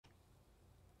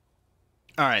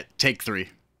All right, take three.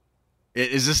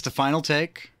 Is this the final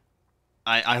take?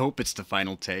 I hope it's the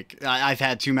final take. I've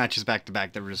had two matches back to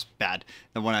back that were just bad.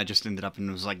 The one I just ended up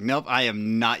in was like, nope, I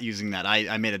am not using that.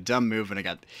 I made a dumb move and I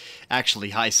got actually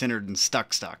high centered and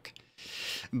stuck.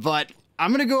 But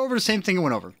I'm going to go over the same thing I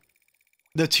went over.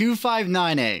 The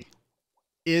 259A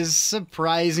is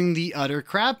surprising the utter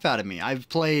crap out of me. I've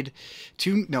played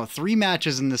three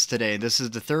matches in this today. This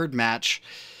is the third match.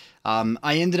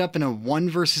 I ended up in a 1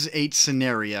 versus 8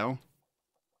 scenario.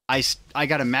 I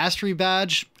got a mastery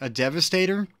badge, a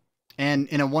devastator, and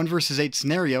in a 1 versus 8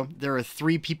 scenario, there are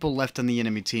 3 people left on the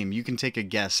enemy team. You can take a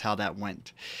guess how that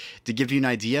went. To give you an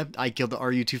idea, I killed the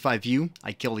RU-25U,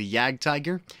 I killed a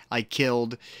Jagdtiger, I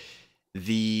killed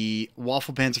the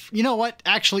Waffle Panzer. You know what?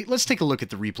 Actually, let's take a look at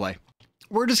the replay.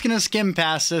 We're just going to skim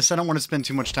past this. I don't want to spend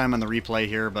too much time on the replay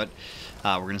here, but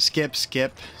we're going to skip.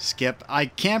 I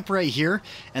camp right here,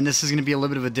 and this is going to be a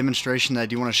little bit of a demonstration that I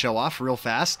do want to show off real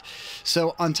fast.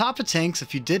 So on top of tanks,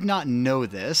 if you did not know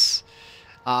this,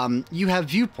 you have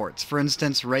viewports. For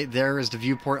instance, right there is the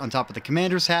viewport on top of the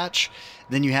commander's hatch.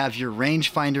 Then you have your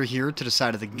rangefinder here to the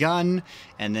side of the gun,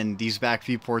 and then these back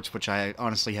viewports, which I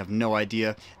honestly have no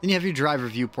idea. Then you have your driver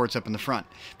viewports up in the front.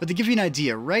 But to give you an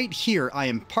idea, right here I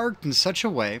am parked in such a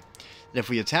way that if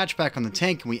we attach back on the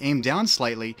tank and we aim down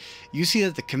slightly, you see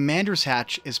that the commander's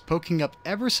hatch is poking up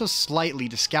ever so slightly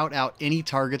to scout out any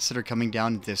targets that are coming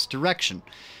down this direction,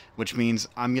 which means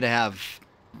I'm going to have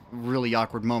really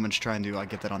awkward moments trying to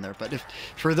get that on there. But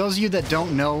for those of you that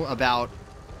don't know about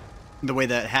the way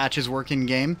that hatches work in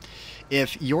game,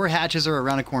 if your hatches are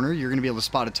around a corner, you're going to be able to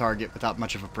spot a target without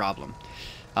much of a problem.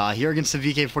 Here against the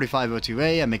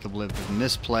VK4502A, I make a little bit of a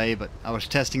misplay, but I was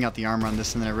testing out the armor on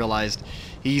this and then I realized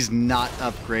he's not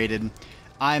upgraded.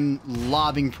 I'm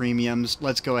lobbing premiums.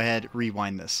 Let's go ahead,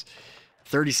 rewind this.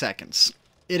 30 seconds.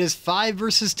 It is 5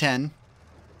 versus 10.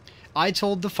 I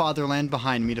told the fatherland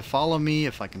behind me to follow me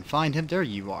if I can find him. There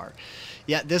you are.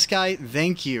 Yeah, this guy,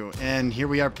 thank you. And here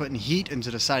we are putting heat into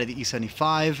the side of the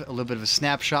E75. A little bit of a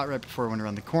snapshot right before I went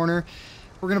around the corner.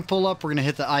 We're going to pull up. We're going to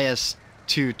hit the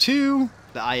IS-22.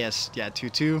 The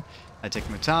IS-22. I take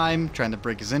my time, trying to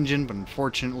break his engine, but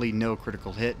unfortunately no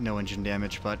critical hit, no engine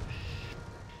damage, but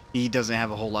he doesn't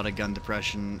have a whole lot of gun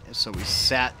depression, so we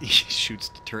sat. He shoots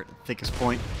the turret at the thickest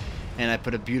point, and I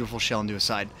put a beautiful shell into his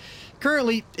side.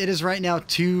 Currently, it is right now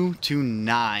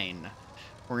 2-9.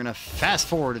 We're going to fast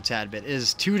forward a tad bit. It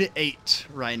is 2-8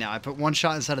 right now. I put one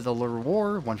shot inside of the Lure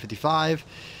War, 155.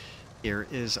 Here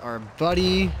is our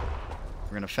buddy.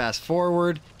 We're going to fast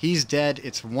forward. He's dead.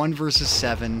 It's 1 versus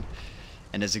 7.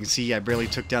 And as you can see, I barely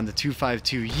took down the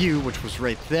 252U, which was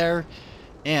right there.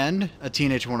 And a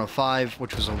TNH-105,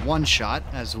 which was a one-shot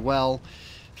as well.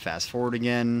 Fast forward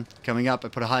again. Coming up, I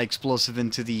put a high explosive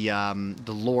into the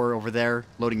Lure over there,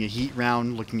 loading a heat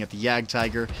round, looking at the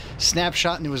Jagdtiger.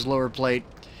 Snapshot into his lower plate.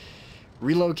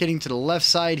 Relocating to the left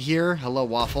side here. Hello,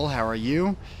 Waffle. How are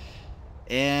you?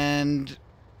 And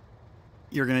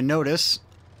you're going to notice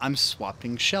I'm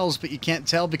swapping shells, but you can't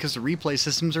tell because the replay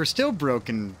systems are still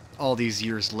broken all these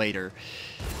years later.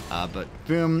 But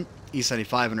boom.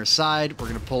 E75 on her side. We're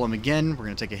going to pull him again. We're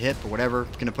going to take a hit, but whatever.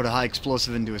 We're going to put a high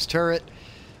explosive into his turret.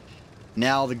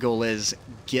 Now the goal is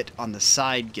get on the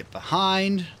side, get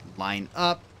behind, line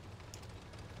up.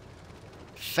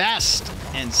 Fast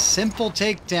and simple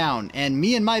takedown. And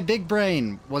me and my big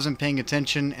brain wasn't paying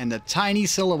attention, and the tiny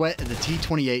silhouette of the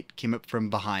T-28 came up from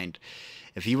behind.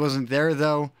 If he wasn't there,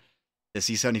 though, this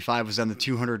E75 was down to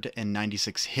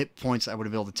 296 hit points. I would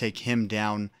have been able to take him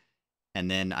down, and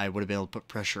then I would have been able to put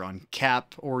pressure on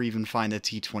Cap or even find the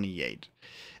T-28.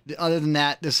 Other than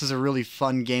that, this is a really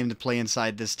fun game to play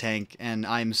inside this tank, and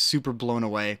I'm super blown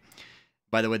away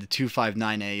by the way the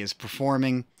 259A is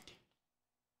performing.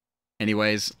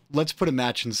 Anyways, let's put a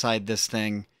match inside this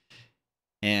thing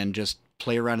and just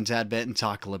play around a tad bit and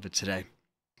talk a little bit today.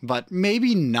 But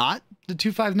maybe not the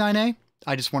 259A.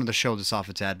 I just wanted to show this off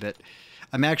a tad bit.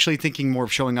 I'm actually thinking more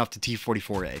of showing off the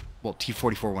T44A. Well,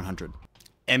 T44-100.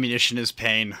 Ammunition is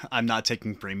pain. I'm not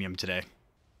taking premium today.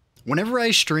 Whenever I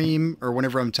stream or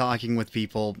whenever I'm talking with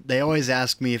people, they always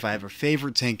ask me if I have a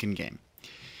favorite tank in game.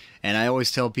 And I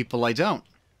always tell people I don't.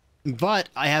 But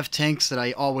I have tanks that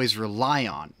I always rely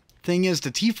on. Thing is,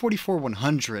 the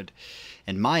T44-100,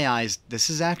 in my eyes, this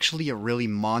is actually a really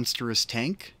monstrous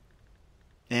tank.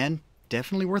 And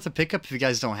definitely worth a pickup if you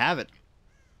guys don't have it.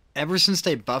 Ever since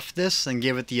they buffed this and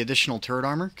gave it the additional turret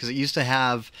armor, because it used to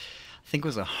have, I think it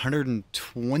was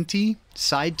 120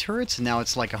 side turrets, and now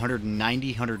it's like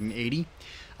 190, 180.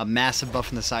 A massive buff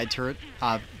in the side turret,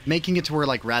 making it to where,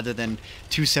 like, rather than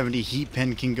 270 heat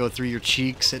pen can go through your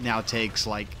cheeks, it now takes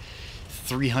like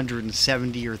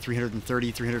 370 or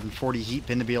 330, 340 heat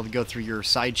pin to be able to go through your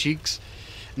side cheeks.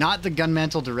 Not the gun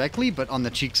mantle directly, but on the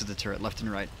cheeks of the turret, left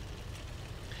and right.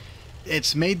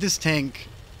 It's made this tank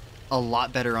a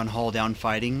lot better on hull down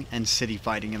fighting and city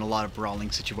fighting in a lot of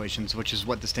brawling situations, which is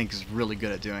what this tank is really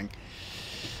good at doing.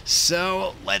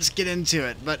 So let's get into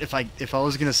it. But if I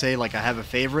was gonna say like I have a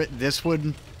favorite, this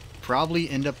would probably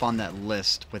end up on that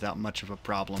list without much of a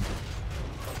problem.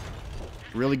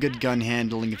 Really good gun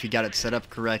handling if you got it set up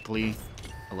correctly.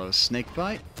 Hello,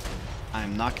 Snakebite.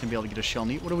 I'm not going to be able to get a shell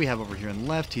neat. What do we have over here on the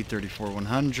left?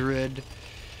 T-34-100.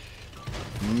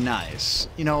 Nice.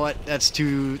 You know what? That's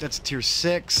tier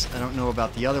 6. I don't know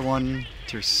about the other one.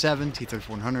 Tier 7,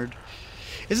 T-34-100.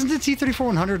 Isn't the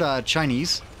T-34-100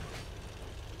 Chinese?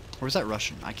 Or is that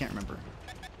Russian? I can't remember.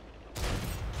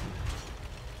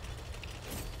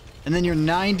 And then your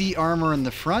 90 armor in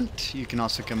the front. You can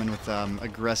also come in with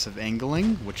aggressive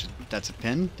angling, which that's a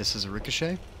pin. This is a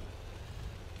ricochet.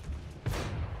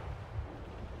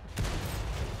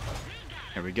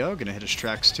 There we go. Gonna hit his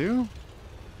tracks too.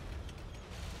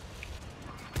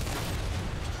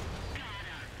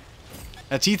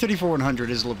 That T-34-100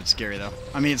 is a little bit scary though.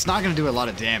 I mean, it's not gonna do a lot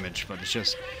of damage, but it's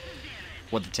just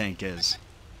what the tank is.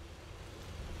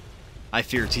 I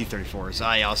fear T-34s.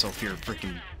 I also fear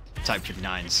freaking Type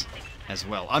 59s as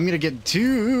well. I'm gonna get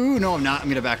two. No, I'm not. I'm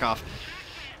gonna back off.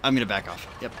 I'm gonna back off.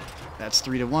 Yep. That's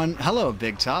 3-1. Hello,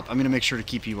 Big Top. I'm gonna make sure to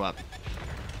keep you up.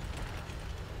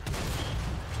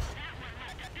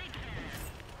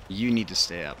 You need to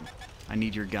stay up. I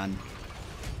need your gun.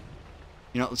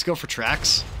 You know, let's go for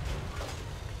tracks.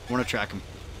 I want to track him.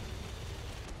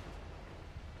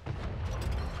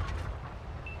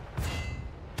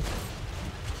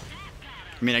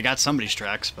 I mean, I got somebody's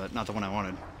tracks, but not the one I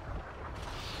wanted.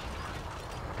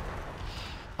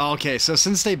 Okay, so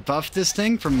since they buffed this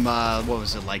thing from, what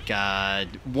was it, like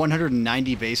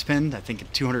 190 base pin, I think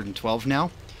 212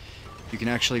 now, you can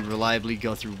actually reliably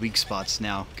go through weak spots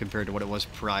now compared to what it was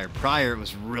prior. Prior, it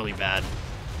was really bad.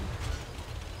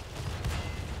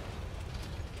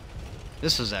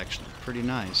 This was actually pretty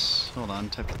nice. Hold on,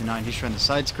 Type 59, he's trying to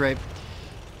side scrape.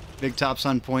 Big Top's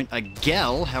on point.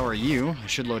 Agel, how are you? I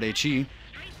should load HE.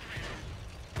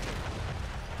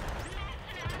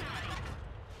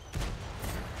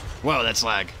 Whoa, that's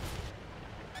lag.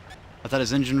 I thought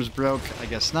his engine was broke. I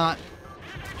guess not.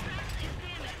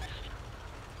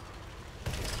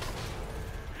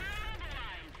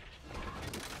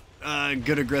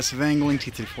 Good aggressive angling.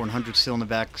 T-34-100 still in the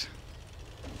back.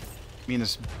 Me and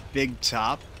this Big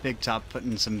Top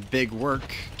putting some big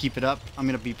work. Keep it up. I'm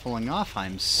going to be pulling off.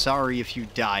 I'm sorry if you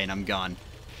die and I'm gone.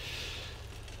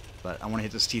 But I want to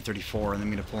hit this T-34 and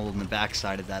I'm going to pull in the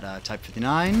backside of that Type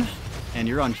 59. And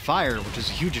you're on fire, which is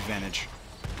a huge advantage.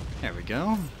 There we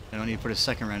go. I don't need to put a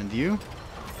second round into you.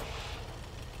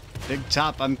 Big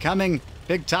Top, I'm coming.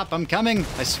 Big Top, I'm coming.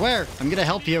 I swear, I'm going to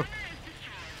help you.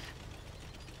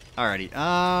 Alrighty,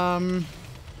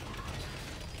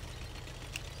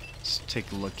 let's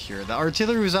take a look here. The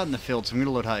artillery was out in the field, so I'm going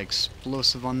to load high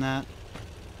explosive on that.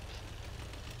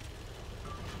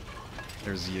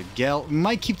 There's the Agel. We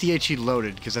might keep the HE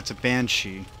loaded, because that's a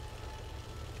Banshee.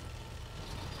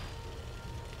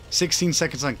 16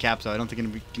 seconds on cap, though. I don't think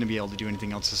I'm going to be able to do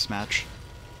anything else this match.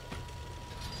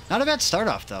 Not a bad start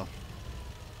off, though.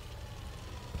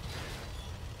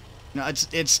 No,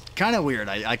 it's kind of weird.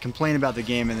 I complain about the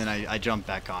game, and then I jump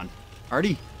back on.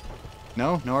 Artie?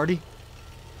 No? No Artie?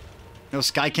 No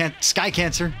Sky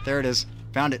Cancer. There it is.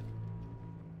 Found it.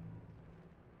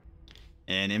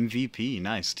 And MVP.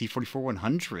 Nice.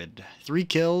 T-44-100. 3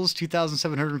 kills,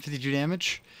 2,752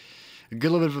 damage. A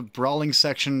good little bit of a brawling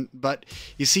section, but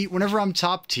you see, whenever I'm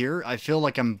top tier, I feel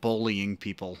like I'm bullying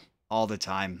people all the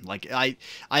time. Like, I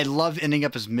love ending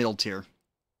up as middle tier,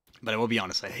 but I will be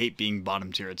honest, I hate being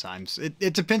bottom tier at times.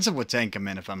 It depends on what tank I'm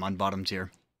in if I'm on bottom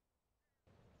tier.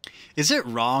 Is it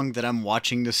wrong that I'm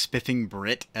watching the spiffing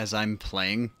Brit as I'm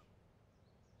playing?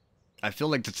 I feel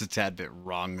like that's a tad bit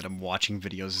wrong that I'm watching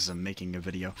videos as I'm making a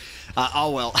video.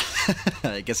 Oh well,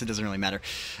 I guess it doesn't really matter.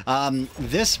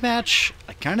 This match,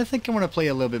 I kind of think I want to play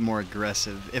a little bit more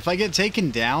aggressive. If I get taken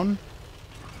down,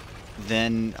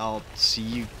 then I'll see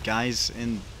you guys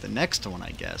in the next one,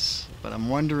 I guess. But I'm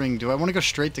wondering, do I want to go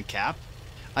straight to cap?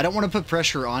 I don't want to put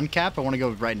pressure on cap. I want to go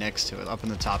right next to it, up in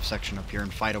the top section up here,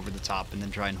 and fight over the top and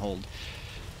then try and hold.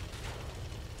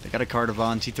 They got a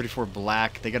Cardavon, T-34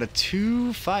 black. They got a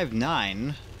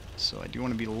 259, so I do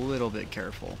want to be a little bit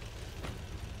careful.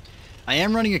 I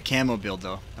am running a camo build,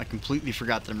 though. I completely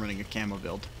forgot that I'm running a camo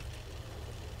build.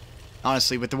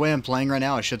 Honestly, with the way I'm playing right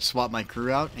now, I should swap my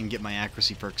crew out and get my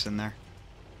accuracy perks in there.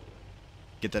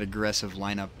 Get that aggressive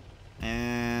lineup.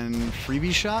 And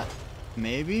freebie shot?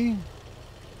 Maybe?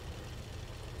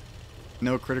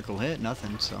 No critical hit,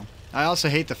 nothing, so. I also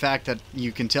hate the fact that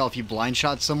you can tell if you blind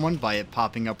shot someone by it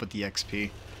popping up with the XP.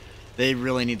 They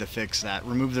really need to fix that.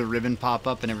 Remove the ribbon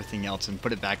pop-up and everything else and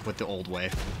put it back with the old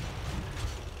way.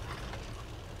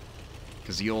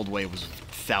 Because the old way was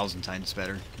 1,000 times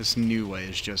better. This new way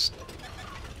is just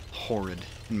horrid,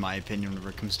 in my opinion, whenever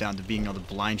it comes down to being able to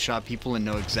blind shot people and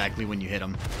know exactly when you hit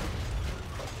them.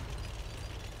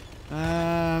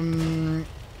 I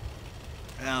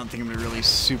don't think I'm really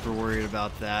super worried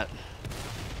about that.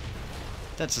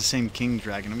 That's the same King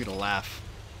Dragon. I'm gonna laugh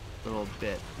a little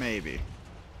bit, maybe.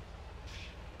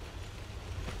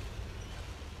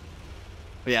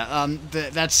 But yeah,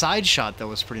 that side shot though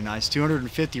was pretty nice.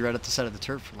 250 right at the side of the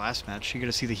turret for last match. You're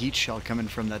gonna see the heat shell coming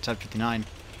from that Type 59.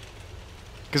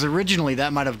 Because originally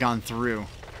that might have gone through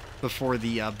before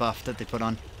the buff that they put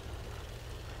on.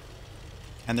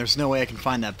 And there's no way I can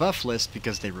find that buff list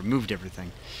because they removed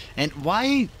everything. And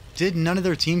why did none of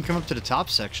their team come up to the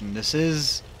top section? This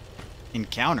is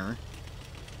Encounter.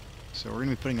 So we're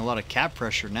going to be putting a lot of cap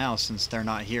pressure now since they're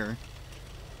not here.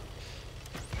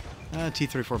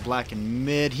 T-34 Black in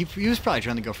mid. He was probably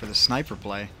trying to go for the sniper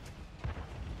play.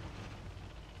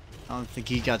 I don't think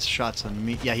he got shots on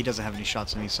me. Yeah, he doesn't have any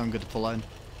shots on me, so I'm good to pull in.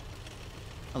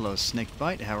 Hello,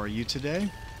 Snakebite. How are you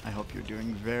today? I hope you're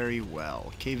doing very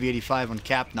well. KV-85 on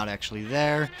cap, not actually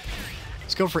there.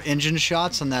 Let's go for engine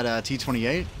shots on that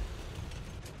T-28.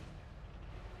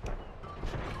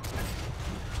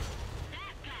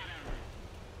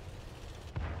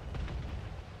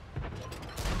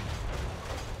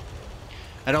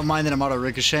 I don't mind that I'm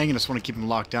auto-ricocheting, I just want to keep him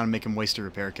locked down and make him waste a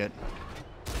repair kit.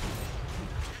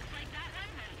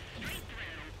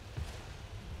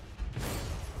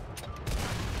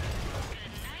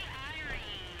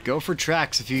 Go for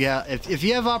tracks if you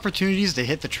have opportunities to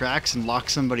hit the tracks and lock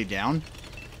somebody down.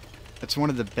 That's one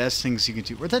of the best things you can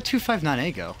do. Where'd that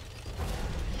 259A go?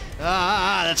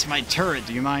 Ah, that's my turret.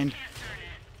 Do you mind?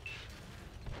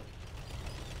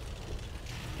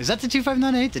 Is that the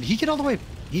 259A? Did he get all the way?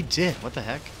 He did. What the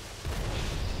heck?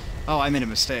 Oh, I made a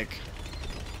mistake.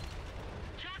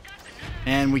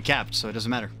 And we capped, so it doesn't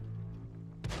matter.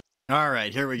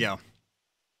 Alright, here we go.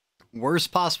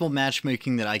 Worst possible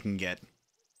matchmaking that I can get.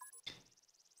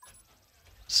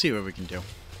 See what we can do.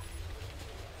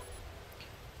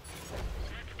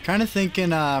 Kind of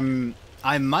thinking,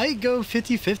 I might go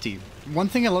 50-50. One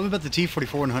thing I love about the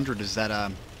T-44-100 is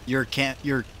that your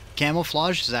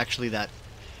camouflage is actually that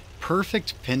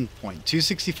perfect pinpoint.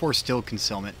 264 still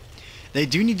concealment. They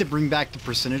do need to bring back the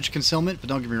percentage concealment, but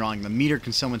don't get me wrong, the meter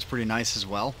concealment's pretty nice as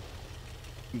well.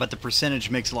 But the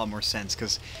percentage makes a lot more sense,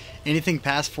 because anything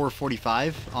past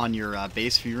 445 on your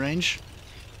base view range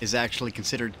is actually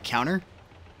considered counter.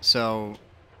 So,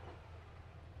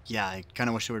 yeah, I kind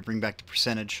of wish they would bring back the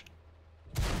percentage.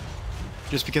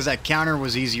 Just because that counter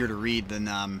was easier to read than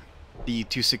the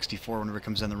 264 whenever it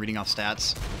comes down to reading off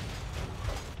stats.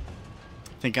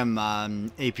 I think I'm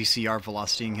APCR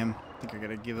velocitying him. I think I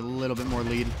gotta give it a little bit more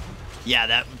lead.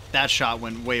 Yeah, that shot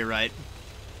went way right.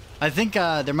 I think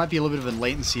there might be a little bit of a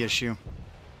latency issue.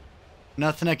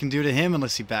 Nothing I can do to him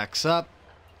unless he backs up.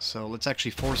 So let's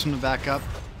actually force him to back up.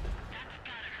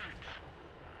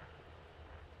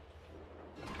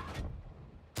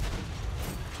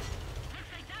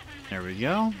 There we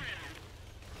go.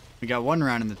 We got one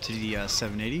round in the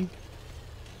TD-780.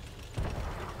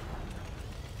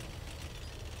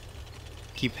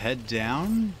 Keep head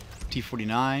down.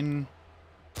 T-49.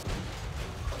 I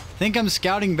think I'm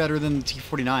scouting better than the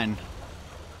T-49.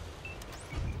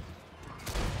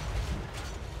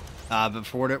 But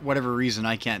for whatever reason,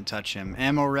 I can't touch him.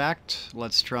 Ammo racked.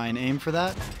 Let's try and aim for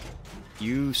that.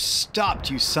 You stopped,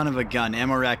 you son of a gun.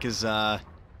 Ammo rack is, about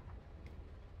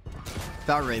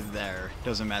right there.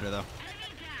 Doesn't matter, though.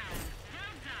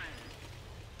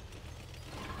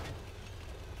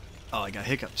 Oh, I got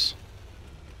hiccups.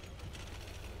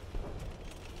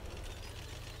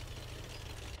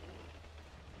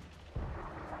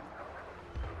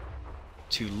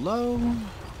 Too low.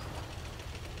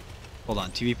 Hold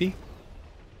on, TVP?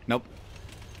 Nope.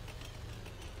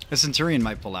 The Centurion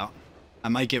might pull out. I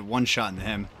might get one shot into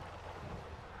him.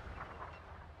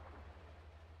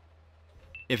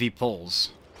 If he pulls.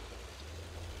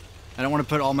 I don't want to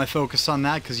put all my focus on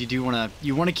that because you want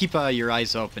to keep your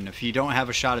eyes open. If you don't have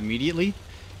a shot immediately,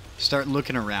 start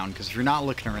looking around, because if you're not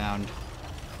looking around,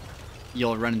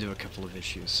 you'll run into a couple of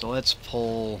issues. So let's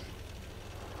pull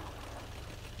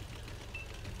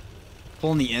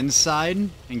on the inside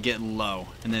and get low,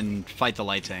 and then fight the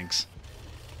light tanks,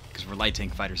 because we're light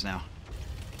tank fighters now.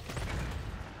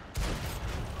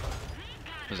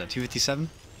 Was that 257?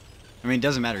 I mean, it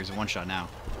doesn't matter. He's a one-shot now.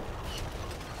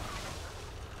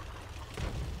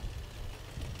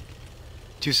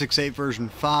 .268 version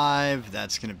 5.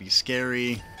 That's going to be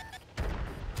scary.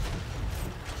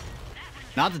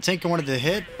 Not the tank I wanted to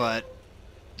hit, but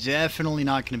definitely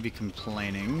not going to be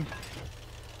complaining.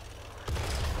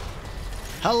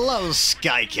 Hello,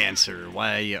 Sky Cancer.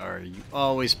 Why are you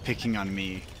always picking on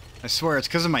me? I swear it's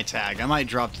because of my tag. I might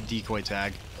drop the decoy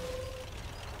tag.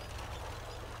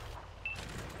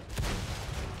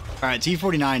 Alright,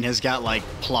 T-49 has got, like,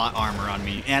 plot armor on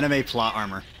me. Anime plot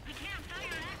armor.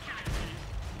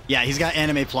 Yeah, he's got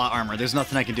anime plot armor. There's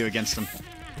nothing I can do against him.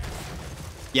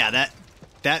 Yeah,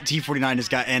 that T-49 has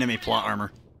got anime plot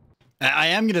armor. I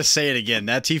am going to say it again.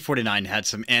 That T-49 had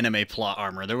some anime plot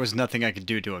armor. There was nothing I could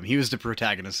do to him. He was the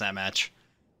protagonist that match.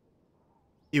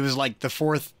 He was like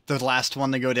the last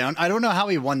one to go down. I don't know how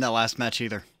he won that last match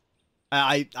either.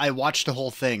 I watched the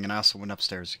whole thing, and I also went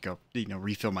upstairs to go,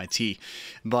 refill my tea.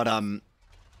 But,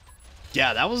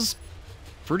 yeah, that was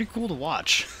pretty cool to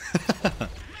watch.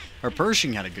 Our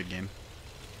Pershing had a good game.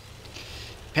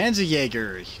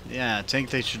 Panzerjäger. Yeah, I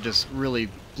think they should just really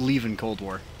leave in Cold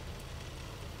War.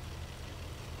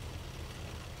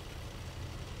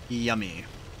 Yummy.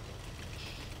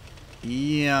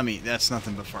 Yummy. That's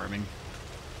nothing but farming.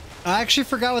 I actually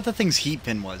forgot what the thing's heat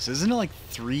pin was. Isn't it like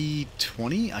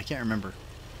 320? I can't remember.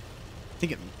 I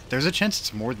think there's a chance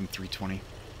it's more than 320.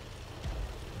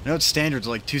 I know its standard's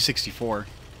like 264.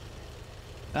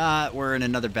 We're in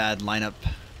another bad lineup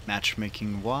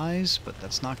matchmaking wise, but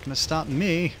that's not gonna stop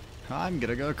me. I'm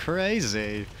gonna go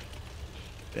crazy.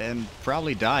 And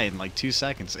probably die in like 2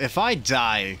 seconds. If I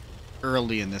die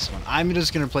early in this one, I'm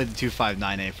just gonna play the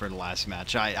 259A for the last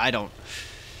match. I don't...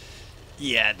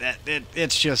 Yeah,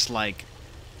 it's just like,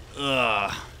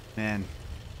 ugh, man.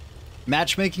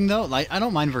 Matchmaking though, like I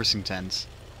don't mind versing 10s.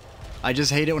 I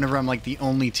just hate it whenever I'm like the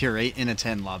only tier 8 in a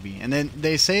 10 lobby. And then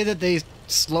they say that they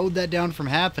slowed that down from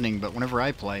happening, but whenever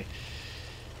I play,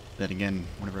 then again,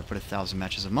 whenever I put 1,000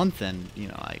 matches a month, then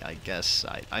I guess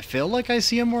I feel like I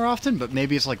see them more often, but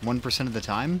maybe it's like 1% of the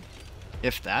time,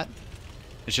 if that.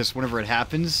 It's just whenever it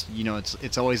happens,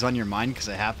 it's always on your mind because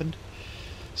it happened.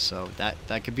 So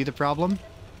that could be the problem.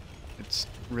 It's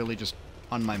really just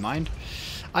on my mind.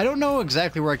 I don't know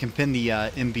exactly where I can pin the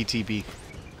MBTB.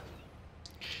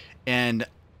 And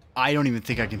I don't even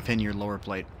think I can pin your lower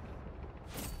plate.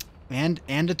 And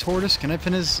a tortoise. Can I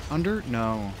pin his under?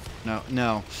 No.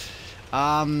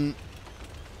 I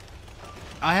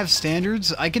have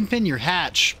standards. I can pin your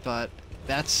hatch, but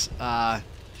that's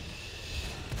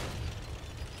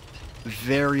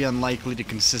very unlikely to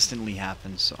consistently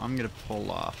happen, so I'm gonna pull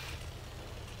off.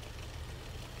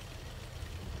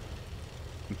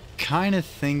 I'm kind of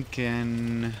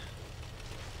thinking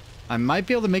I might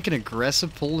be able to make an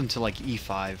aggressive pull into like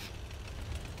E5,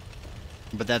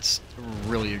 but that's a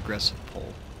really aggressive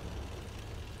pull.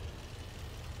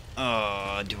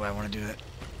 Do I want to do it?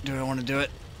 Do I want to do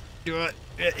it?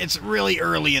 It's really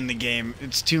early in the game.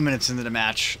 It's 2 minutes into the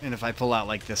match, and if I pull out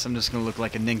like this, I'm just gonna look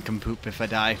like a nincompoop if I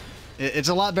die. It's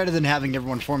a lot better than having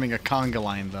everyone forming a conga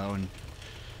line, though, and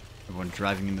everyone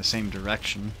driving in the same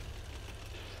direction.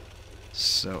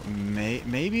 So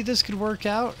maybe this could work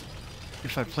out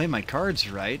if I play my cards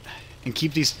right and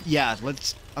keep these. Yeah,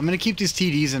 I'm gonna keep these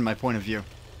TDs in my point of view.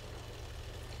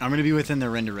 I'm gonna be within their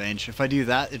render range. If I do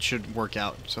that, it should work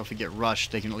out. So if we get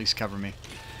rushed, they can at least cover me,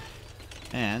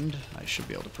 and I should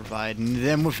be able to provide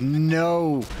them with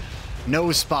no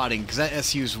spotting because that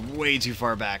SU's way too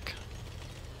far back.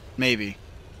 Maybe.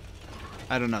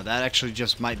 I don't know. That actually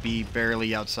just might be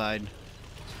barely outside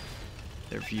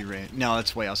their view range. No,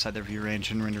 that's way outside their view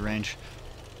range and render range.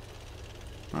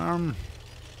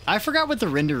 I forgot what the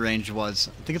render range was.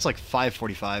 I think it's like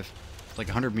 545. It's like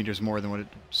 100 meters more than what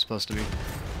it's supposed to be.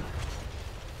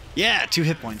 Yeah, 2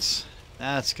 hit points.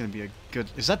 That's gonna be a good...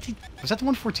 Was that the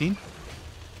 114?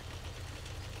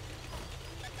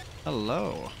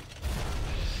 Hello.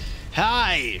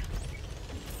 Hi!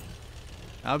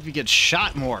 I hope you get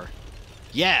shot more.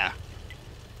 Yeah.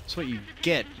 That's what you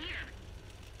get.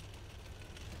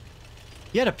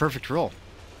 You had a perfect roll.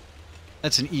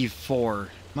 That's an E4.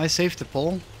 Am I safe to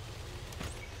pull?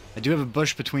 I do have a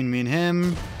bush between me and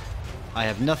him. I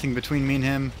have nothing between me and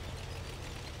him.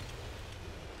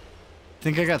 I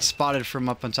think I got spotted from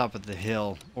up on top of the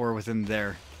hill. Or within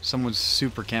there. Someone's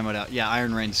super camoed out. Yeah,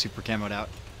 Iron Rain's super camoed out.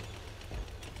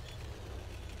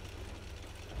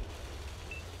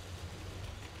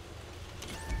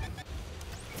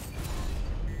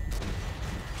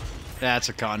 That's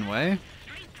a Conway.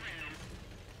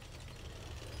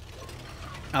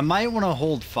 I might want to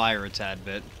hold fire a tad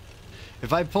bit.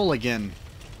 If I pull again,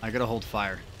 I gotta hold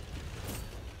fire.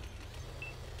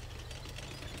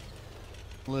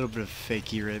 A little bit of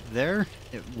fakie right there.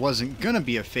 It wasn't gonna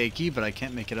be a fakie, but I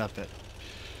can't make it up it.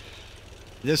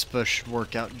 This bush should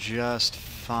work out just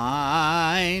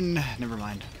fine. Never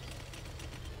mind.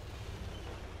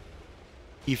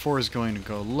 E4 is going to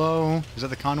go low. Is that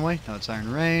the Conway? No, it's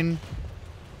Iron Rain.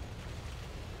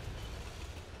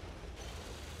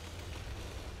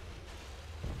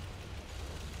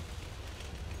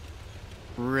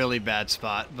 Really bad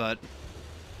spot, but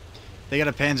they got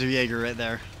a Panzerjäger right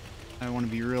there. I want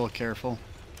to be real careful.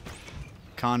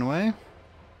 Conway.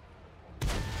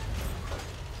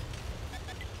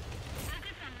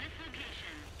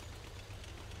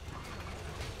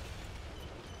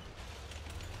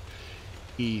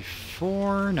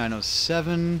 E4,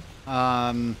 907.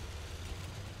 A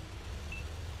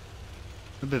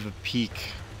bit of a peak.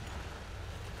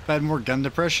 If I had more gun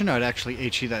depression, I'd actually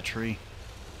HE that tree.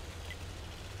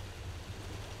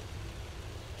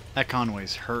 That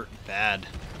Conway's hurt bad.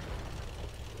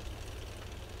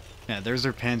 Yeah, there's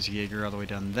their Panzerjäger all the way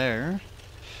down there.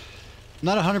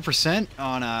 Not 100%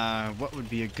 on what would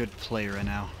be a good play right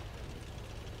now.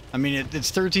 I mean,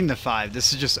 it's 13-5.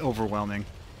 This is just overwhelming.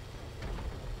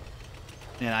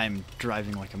 And I'm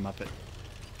driving like a Muppet.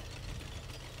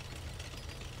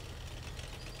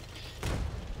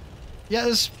 Yeah,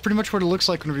 this is pretty much what it looks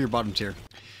like whenever you're bottom tier.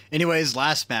 Anyways,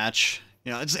 last match.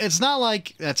 You know, it's not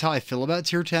like that's how I feel about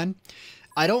tier 10.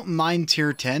 I don't mind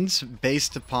tier 10s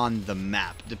based upon the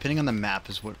map. Depending on the map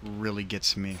is what really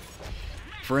gets me.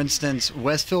 For instance,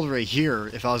 Westfield right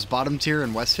here, if I was bottom tier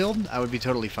in Westfield, I would be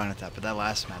totally fine with that. But that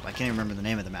last map, I can't even remember the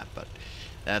name of the map, but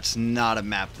that's not a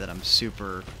map that I'm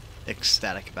super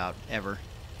ecstatic about ever.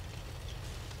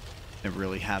 I'm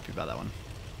really happy about that one.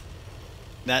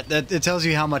 That it tells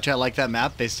you how much I like that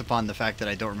map based upon the fact that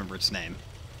I don't remember its name.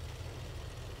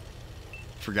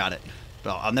 Forgot it.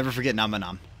 Well, I'll never forget Nam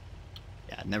Nam.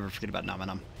 Yeah, never forget about Nam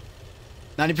Nam.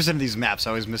 90% of these maps,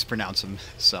 I always mispronounce them,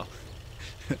 so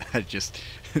I just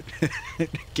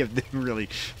give them really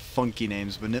funky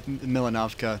names. But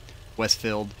Milanovka,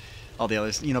 Westfield, all the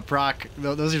others, you know, Proc,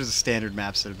 those are the standard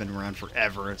maps that have been around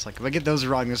forever. It's like, if I get those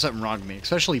wrong, there's something wrong with me,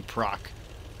 especially Proc.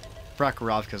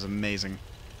 Prokhorovka is amazing.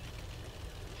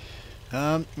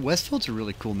 Westfield's a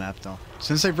really cool map, though.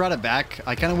 Since they brought it back,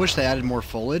 I kind of wish they added more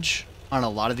foliage on a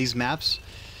lot of these maps.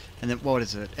 And then, what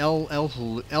is it? El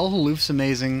Halouf's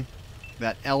amazing.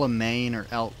 That El Amain or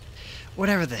El...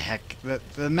 whatever the heck.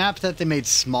 The map that they made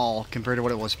small compared to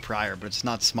what it was prior, but it's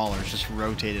not smaller. It's just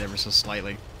rotated ever so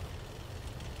slightly.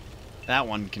 That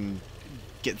one can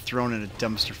get thrown in a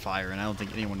dumpster fire, and I don't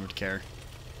think anyone would care.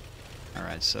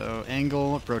 Alright, so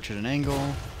angle, approach at an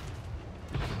angle.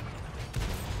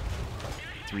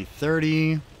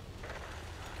 330.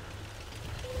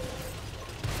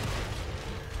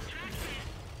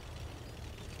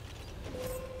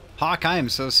 Hawk, I am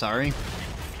so sorry.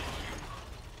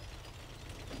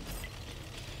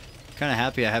 Kinda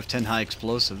happy I have 10 high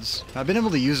explosives. I've been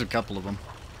able to use a couple of them.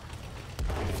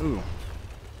 Ooh.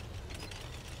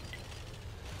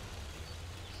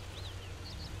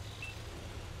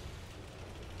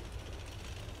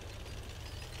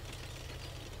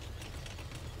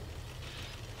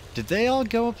 Did they all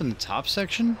go up in the top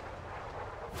section?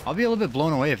 I'll be a little bit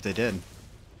blown away if they did.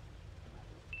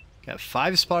 Got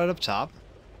 5 spotted up top.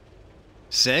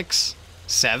 6?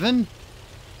 7?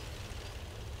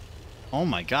 Oh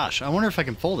my gosh, I wonder if I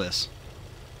can pull this.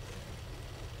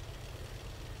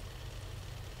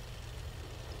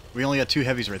 We only got 2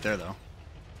 heavies right there, though.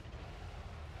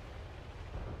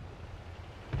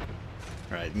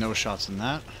 Alright, no shots in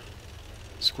that.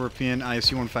 Scorpion,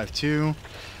 ISU 152.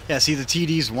 Yeah, see, the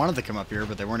TDs wanted to come up here,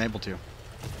 but they weren't able to. I'm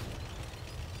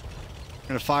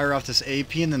going to fire off this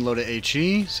AP and then load a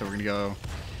HE. So we're going to go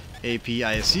AP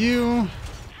ISU,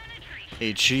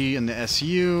 HE and the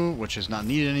SU, which is not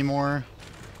needed anymore.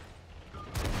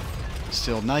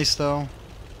 Still nice, though.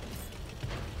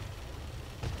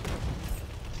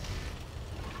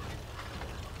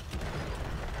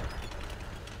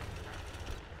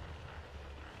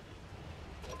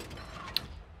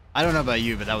 I don't know about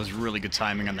you, but that was really good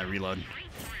timing on that reload.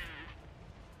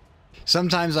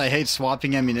 Sometimes I hate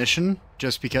swapping ammunition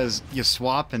just because you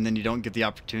swap and then you don't get the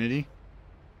opportunity.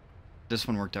 This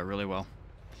one worked out really well.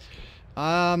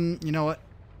 You know what?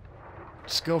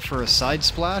 Let's go for a side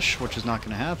splash, which is not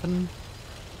going to happen.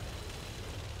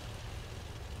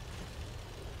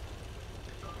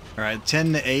 Alright,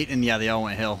 10 to 8, and yeah, they all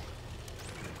went hill.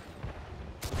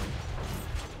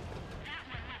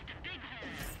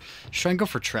 Let's try and go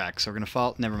for track, so we're going to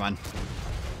fall. Never mind.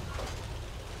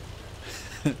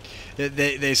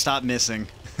 they stopped missing.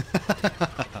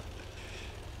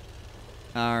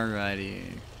 Alrighty.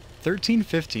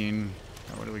 13-15.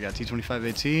 What do we got? T25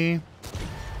 AT.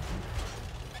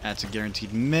 That's a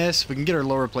guaranteed miss. We can get our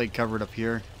lower plate covered up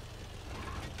here.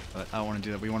 But I don't want to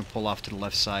do that. We want to pull off to the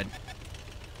left side.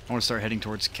 I want to start heading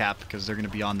towards Cap because they're going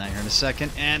to be on that here in a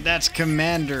second. And that's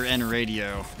Commander and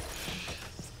radio.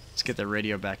 Let's get that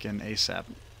radio back in ASAP.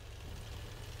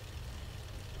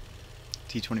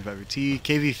 T25 AT.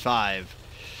 KV5.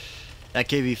 That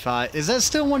KV5. Is that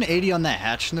still 180 on that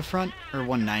hatch in the front? Or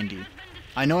 190?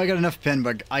 I know I got enough pin,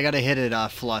 but I got to hit it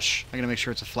flush. I got to make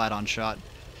sure it's a flat-on shot.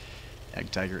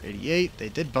 Egg Tiger 88. They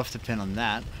did buff the pin on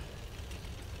that.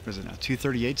 What is it now?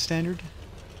 238 standard?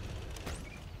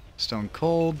 Stone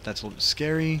Cold. That's a little bit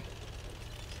scary.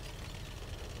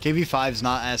 KV5 is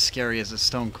not as scary as the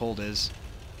Stone Cold is.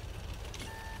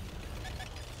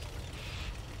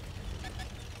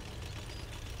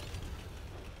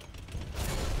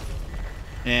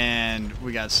 And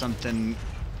we got something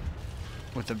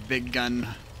with a big gun.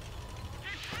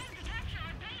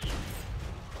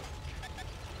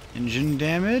 Engine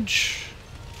damage.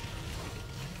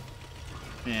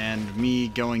 And me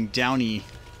going downy.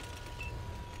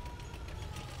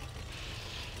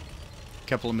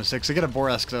 Couple of mistakes. I got a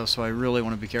Boreask though, so I really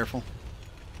want to be careful.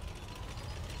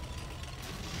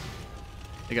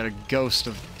 They got a ghost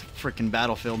of the frickin'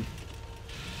 battlefield.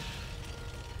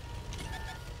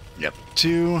 Yep,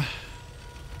 2.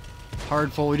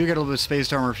 Hard full. We do get a little bit of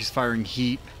spaced armor if he's firing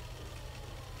heat.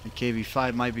 And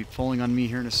KV5 might be pulling on me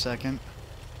here in a second.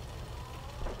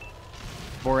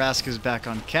 Boreask is back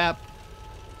on Cap.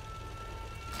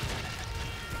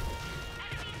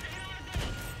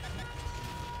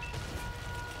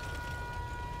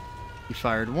 He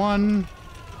fired 1.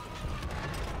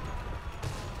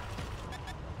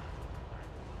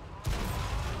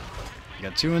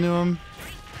 Got 2 into him.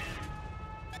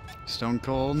 Stone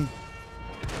Cold.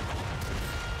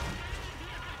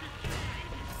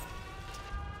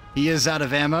 He is out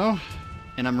of ammo,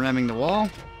 and I'm ramming the wall.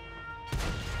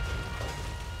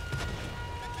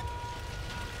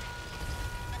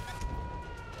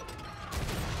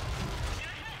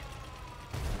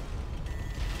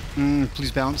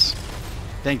 Please bounce.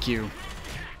 Thank you.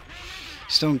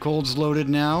 Stone Cold's loaded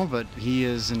now, but he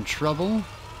is in trouble.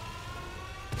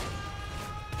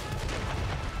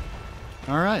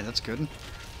 Alright, that's good.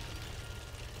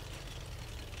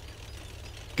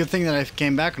 Good thing that I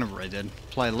came back whenever I did.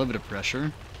 Apply a little bit of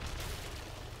pressure.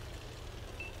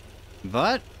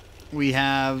 But we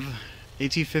have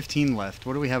AT-15 left.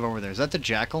 What do we have over there? Is that the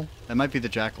Jackal? That might be the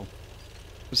Jackal.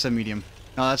 What's that medium?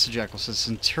 No, that's the Jackal. So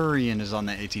Centurion is on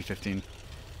that AT-15.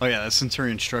 Oh yeah, that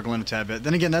Centurion's struggling a tad bit.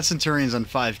 Then again, that Centurion's on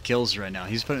 5 kills right now.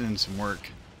 He's putting in some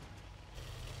work.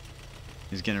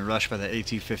 He's getting rushed by the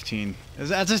AT-15.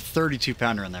 That's a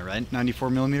 32-pounder on that, right?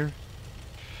 94mm?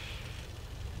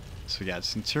 So we got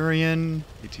Centurion,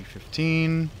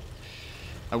 AT-15.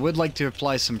 I would like to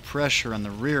apply some pressure on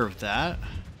the rear of that.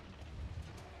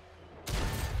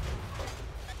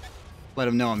 Let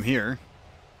him know I'm here.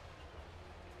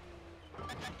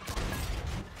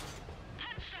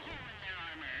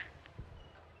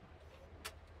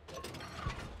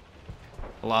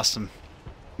 I lost him.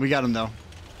 We got him, though.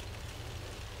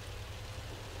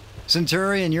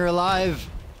 Centurion, you're alive.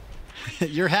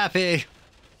 You're happy.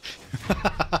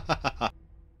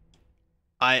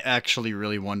 I actually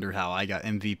really wonder how I got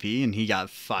MVP and he got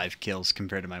 5 kills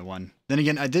compared to my 1. Then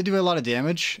again, I did do a lot of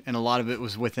damage, and a lot of it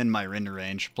was within my render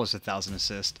range, plus 1,000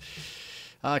 assist.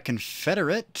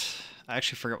 Confederate. I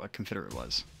actually forgot what Confederate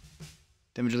was.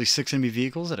 Damage at least 6 enemy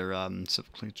vehicles that are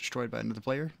subsequently destroyed by another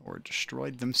player or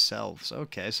destroyed themselves.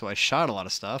 Okay, so I shot a lot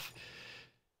of stuff.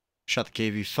 Shot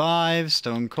the KV5,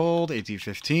 Stone Cold,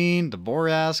 AT-15, the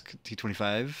Boreask,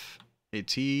 T-25,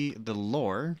 AT, the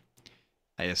Lore,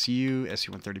 ISU,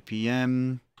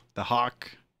 SU-130PM, the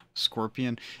Hawk,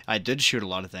 Scorpion. I did shoot a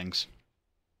lot of things.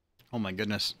 Oh my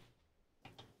goodness.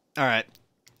 Alright,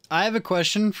 I have a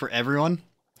question for everyone.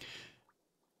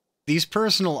 These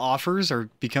personal offers are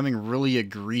becoming really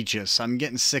egregious. I'm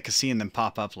getting sick of seeing them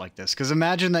pop up like this. Because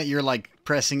imagine that you're like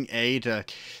pressing A to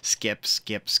skip,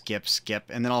 skip, skip, skip.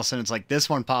 And then all of a sudden it's like this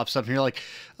one pops up and you're like,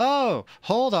 oh,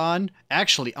 hold on.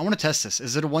 Actually, I want to test this.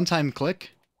 Is it a one-time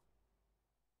click?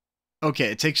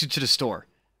 Okay, it takes you to the store.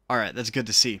 Alright, that's good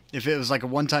to see. If it was like a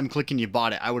one-time click and you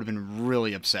bought it, I would have been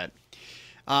really upset.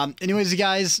 Anyways, you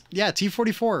guys, yeah,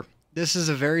 T-44. This is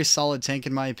a very solid tank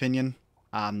in my opinion.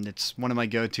 It's one of my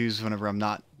go-tos whenever I'm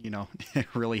not, you know,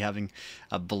 really having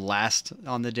a blast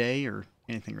on the day or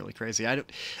anything really crazy. I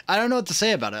don't know what to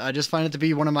say about it. I just find it to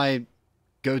be one of my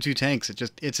go-to tanks.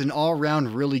 It's an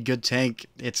all-around really good tank.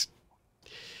 It's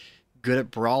good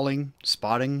at brawling,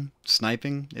 spotting,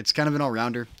 sniping. It's kind of an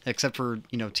all-rounder, except for,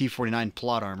 T49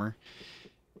 plot armor.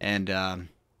 And,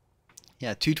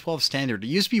 yeah, 212 standard. It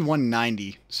used to be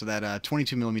 190, so that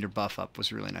 22 millimeter buff up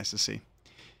was really nice to see.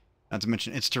 Not to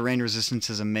mention, its terrain resistance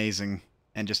is amazing,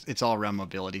 and just its all-around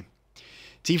mobility.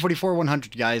 T44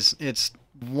 100, guys. It's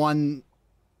one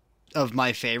of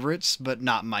my favorites, but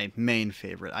not my main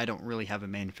favorite. I don't really have a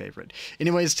main favorite.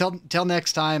 Anyways, till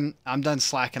next time, I'm done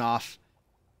slacking off.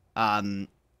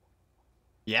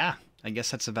 Yeah, I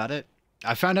guess that's about it.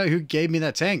 I found out who gave me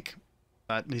that tank,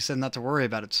 but he said not to worry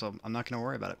about it, so I'm not going to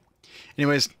worry about it.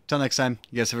 Anyways, till next time,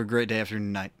 you guys have a great day,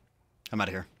 afternoon, night. I'm out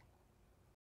of here.